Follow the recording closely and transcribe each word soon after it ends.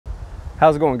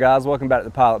How's it going, guys? Welcome back to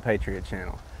the PilotPatriot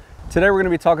channel. Today we're going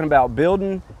to be talking about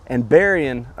building and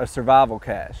burying a survival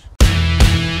cache.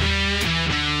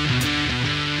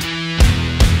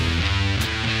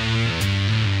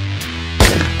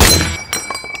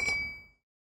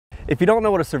 If you don't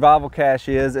know what a survival cache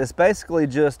is, it's basically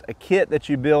just a kit that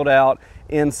you build out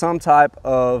in some type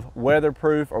of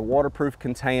weatherproof or waterproof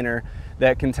container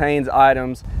that contains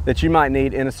items that you might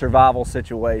need in a survival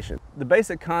situation. The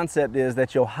basic concept is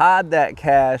that you'll hide that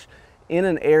cache in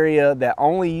an area that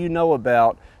only you know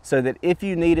about, so that if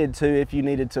you needed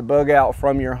to bug out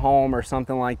from your home or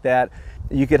something like that,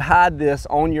 you could hide this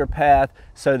on your path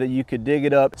so that you could dig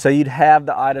it up so you'd have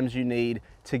the items you need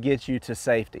to get you to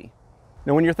safety.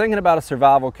 Now, when you're thinking about a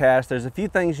survival cache, there's a few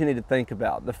things you need to think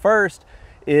about. The first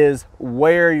is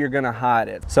where you're going to hide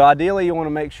it. So ideally you want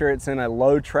to make sure it's in a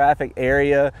low traffic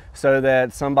area so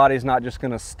that somebody's not just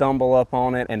going to stumble up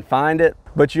on it and find it.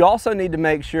 But you also need to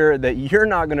make sure that you're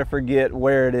not going to forget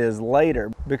where it is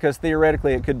later, because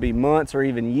theoretically it could be months or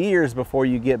even years before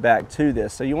you get back to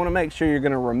this. So you want to make sure you're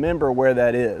going to remember where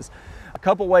that is. A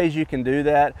couple ways you can do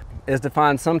that is to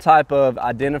find some type of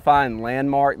identifying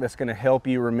landmark that's going to help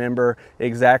you remember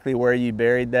exactly where you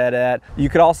buried that at. You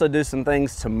could also do some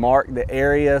things to mark the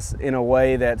areas in a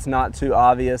way that's not too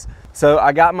obvious. So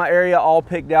I got my area all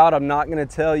picked out. I'm not going to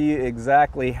tell you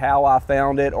exactly how I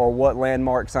found it or what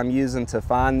landmarks I'm using to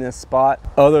find this spot,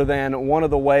 other than one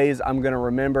of the ways I'm going to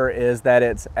remember is that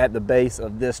it's at the base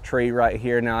of this tree right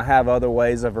here. Now, I have other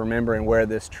ways of remembering where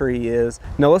this tree is.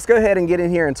 Now let's go ahead and get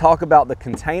in here and talk about the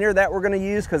container that we're going to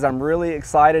use, because I'm really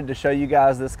excited to show you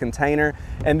guys this container,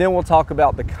 and then we'll talk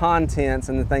about the contents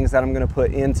and the things that I'm going to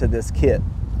put into this kit.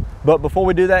 But before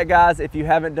we do that, guys, if you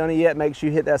haven't done it yet, make sure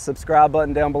you hit that subscribe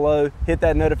button down below, hit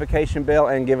that notification bell,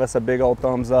 and give us a big old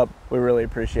thumbs up. We really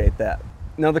appreciate that.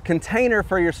 Now, the container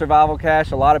for your survival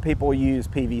cache, a lot of people use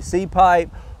PVC pipe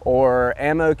or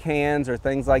ammo cans or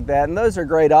things like that, and those are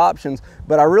great options,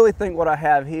 but I really think what I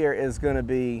have here is going to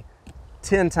be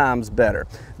 10 times better.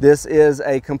 This is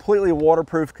a completely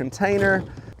waterproof container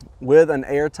with an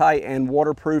airtight and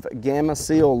waterproof gamma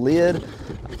seal lid.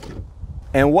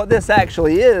 And what this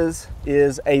actually is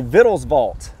a victuals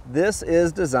vault. This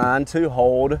is designed to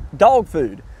hold dog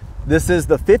food. This is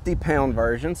the 50-pound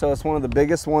version, so it's one of the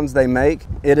biggest ones they make.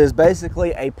 It is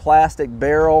basically a plastic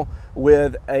barrel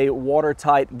with a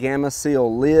watertight gamma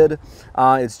seal lid.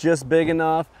 It's just big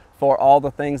enough for all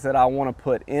the things that I want to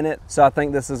put in it. So I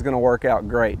think this is going to work out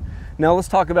great. Now let's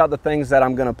talk about the things that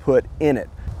I'm going to put in it.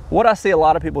 What I see a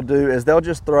lot of people do is they'll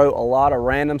just throw a lot of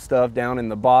random stuff down in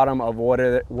the bottom of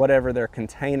whatever their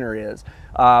container is.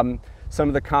 Some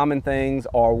of the common things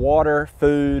are water,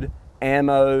 food,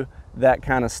 ammo, that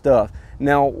kind of stuff.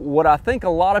 Now, what I think a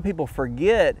lot of people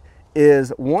forget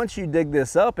is once you dig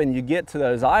this up and you get to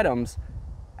those items,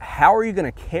 how are you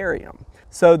going to carry them?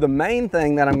 So the main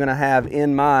thing that I'm going to have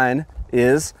in mine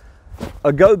is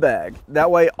a go bag. That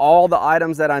way all the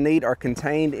items that I need are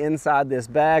contained inside this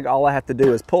bag. All I have to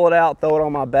do is pull it out, throw it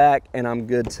on my back, and I'm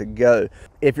good to go.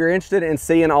 If you're interested in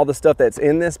seeing all the stuff that's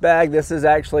in this bag, this is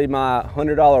actually my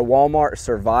 $100 Walmart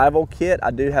survival kit.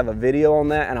 I do have a video on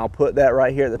that, and I'll put that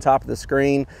right here at the top of the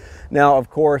screen. Now, of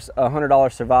course, a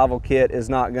 $100 survival kit is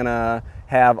not gonna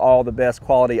have all the best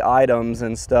quality items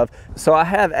and stuff. So I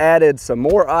have added some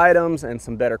more items and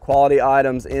some better quality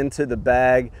items into the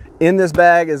bag. In this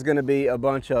bag is going to be a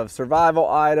bunch of survival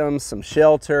items, some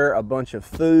shelter, a bunch of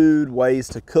food, ways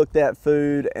to cook that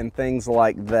food, and things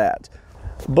like that.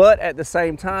 But at the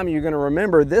same time, you're going to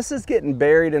remember this is getting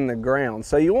buried in the ground.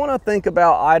 So you want to think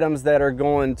about items that are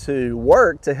going to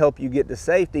work to help you get to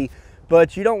safety,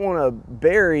 but you don't want to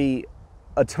bury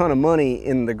a ton of money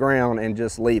in the ground and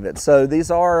just leave it. So these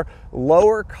are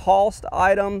lower cost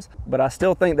items, but I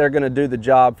still think they're going to do the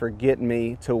job for getting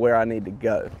me to where I need to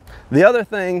go. The other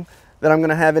thing that I'm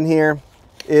going to have in here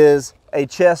is a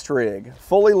chest rig,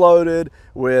 fully loaded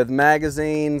with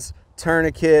magazines,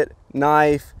 tourniquet,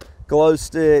 knife, glow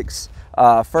sticks,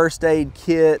 first aid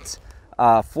kit,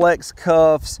 flex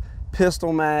cuffs,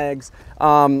 pistol mags.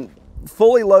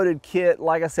 Fully loaded kit.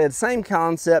 Like I said, same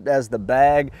concept as the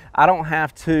bag. I don't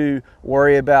have to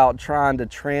worry about trying to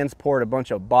transport a bunch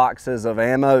of boxes of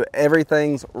ammo.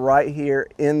 Everything's right here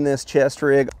in this chest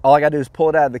rig. All I gotta do is pull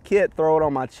it out of the kit, throw it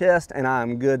on my chest, and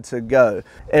I'm good to go.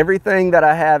 Everything that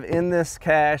I have in this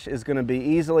cache is gonna be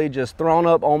easily just thrown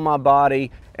up on my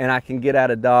body, and I can get out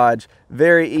of Dodge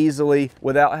very easily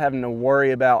without having to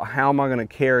worry about how am I gonna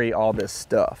carry all this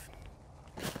stuff.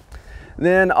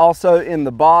 Then also in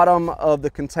the bottom of the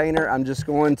container, I'm just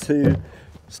going to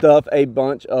stuff a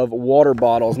bunch of water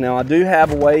bottles. Now I do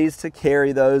have ways to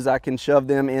carry those. I can shove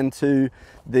them into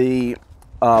the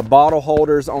bottle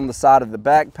holders on the side of the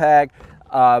backpack.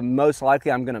 Most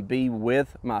likely I'm gonna be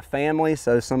with my family,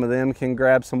 so some of them can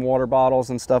grab some water bottles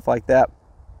and stuff like that.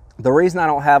 The reason I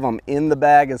don't have them in the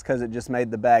bag is because it just made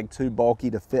the bag too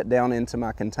bulky to fit down into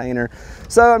my container.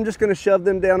 So I'm just gonna shove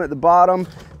them down at the bottom.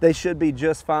 They should be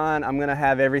just fine. I'm gonna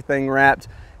have everything wrapped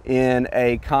in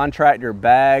a contractor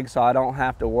bag so I don't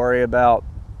have to worry about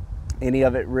any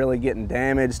of it really getting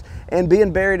damaged. And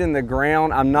being buried in the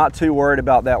ground, I'm not too worried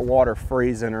about that water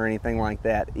freezing or anything like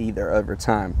that either over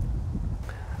time.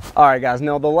 All right guys,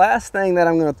 now the last thing that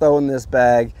I'm gonna throw in this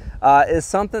bag is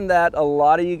something that a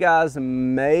lot of you guys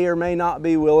may or may not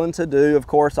be willing to do. Of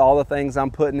course, all the things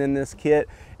I'm putting in this kit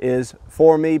is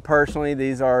for me personally.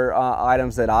 These are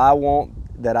items that I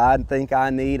want, that I think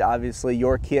I need. Obviously,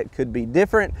 your kit could be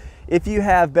different. If you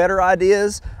have better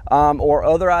ideas or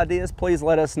other ideas, please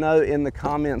let us know in the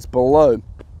comments below.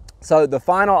 So the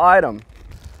final item,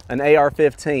 an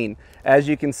AR-15. As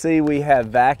you can see, we have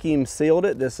vacuum sealed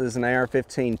it. This is an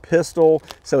AR-15 pistol,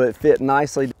 so it fit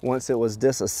nicely once it was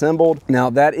disassembled. Now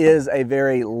that is a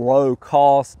very low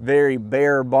cost, very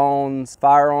bare bones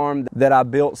firearm that I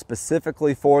built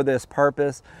specifically for this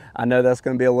purpose. I know that's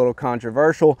gonna be a little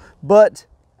controversial, but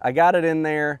I got it in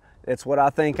there. It's what I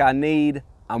think I need.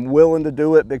 I'm willing to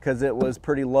do it because it was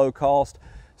pretty low cost.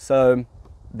 So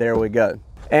there we go.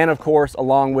 And of course,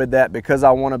 along with that, because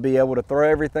I want to be able to throw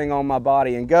everything on my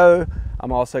body and go,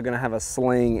 I'm also going to have a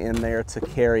sling in there to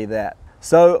carry that.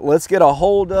 So let's get a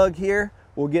hole dug here.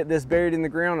 We'll get this buried in the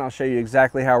ground, and I'll show you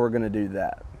exactly how we're going to do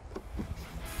that.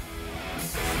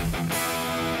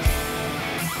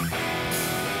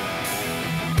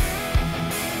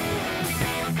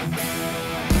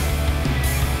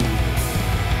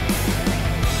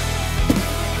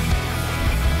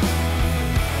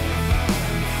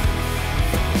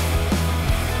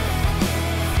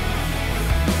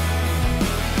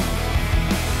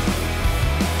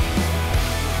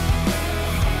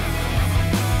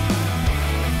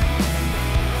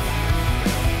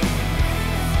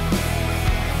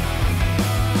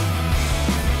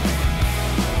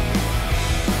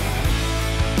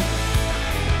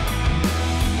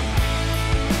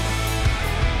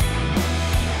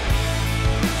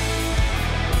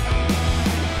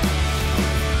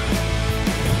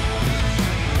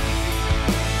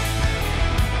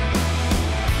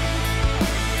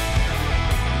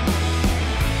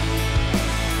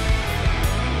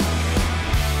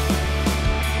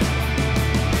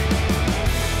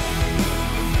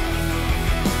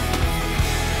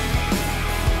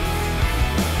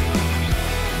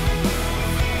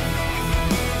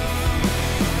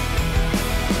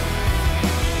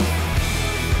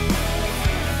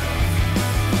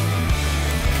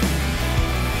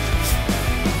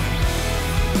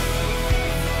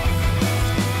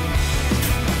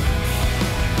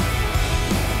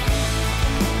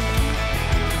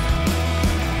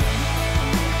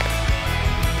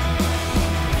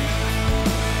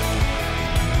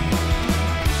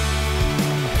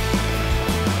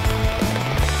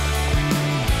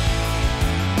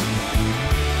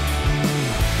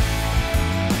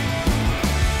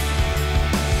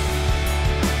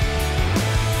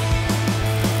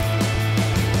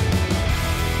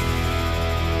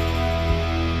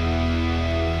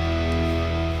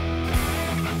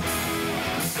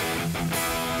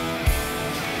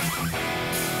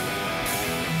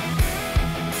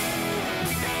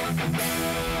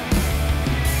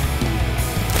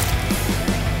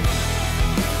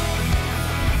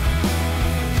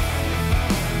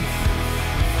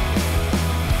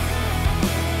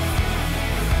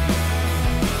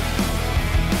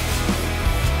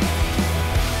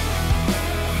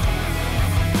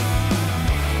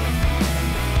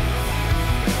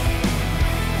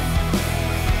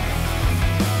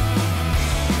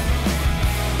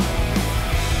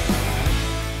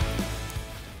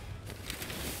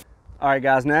 All right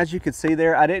guys, now as you can see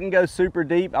there, I didn't go super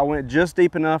deep. I went just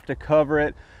deep enough to cover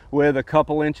it with a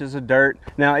couple inches of dirt.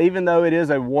 Now, even though it is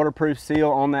a waterproof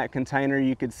seal on that container,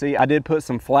 you could see I did put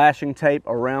some flashing tape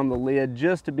around the lid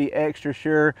just to be extra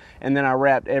sure. And then I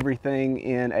wrapped everything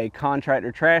in a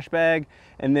contractor trash bag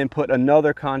and then put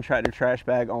another contractor trash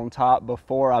bag on top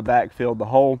before I backfilled the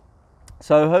hole.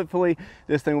 So hopefully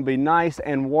this thing will be nice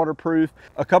and waterproof.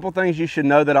 A couple things you should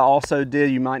know that I also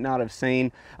did you might not have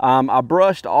seen. I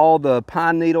brushed all the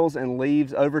pine needles and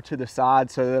leaves over to the side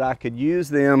so that I could use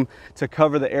them to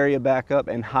cover the area back up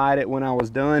and hide it when I was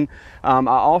done. I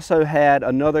also had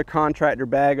another contractor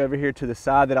bag over here to the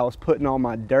side that I was putting all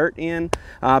my dirt in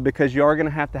because you are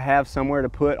going to have somewhere to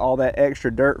put all that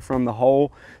extra dirt from the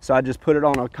hole. So I just put it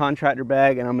on a contractor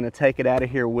bag and I'm going to take it out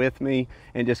of here with me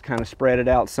and just kind of spread it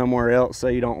out somewhere else else so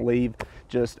you don't leave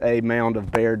just a mound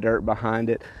of bare dirt behind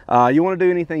it. You want to do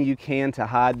anything you can to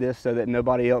hide this so that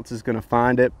nobody else is going to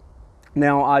find it.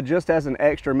 Now, just as an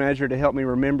extra measure to help me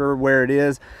remember where it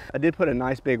is, I did put a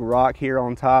nice big rock here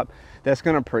on top that's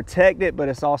going to protect it, but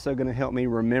it's also going to help me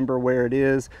remember where it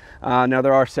is. Now,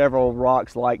 there are several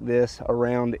rocks like this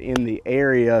around in the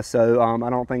area, so I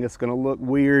don't think it's going to look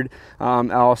weird. I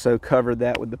also covered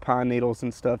that with the pine needles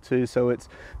and stuff too, so it's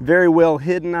very well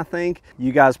hidden, I think.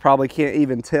 You guys probably can't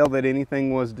even tell that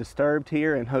anything was disturbed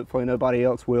here, and hopefully nobody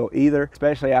else will either,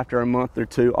 especially after a month or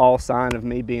two. All sign of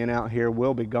me being out here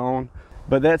will be gone.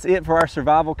 But that's it for our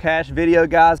survival cache video,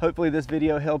 guys. Hopefully this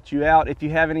video helped you out. If you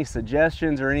have any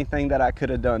suggestions or anything that I could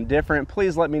have done different,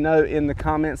 please let me know in the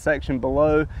comment section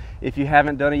below. If you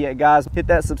haven't done it yet, guys, hit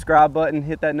that subscribe button,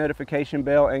 hit that notification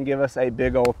bell, and give us a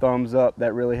big old thumbs up.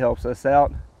 That really helps us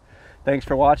out. Thanks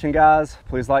for watching, guys.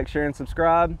 Please like, share, and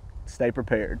subscribe. Stay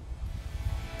prepared.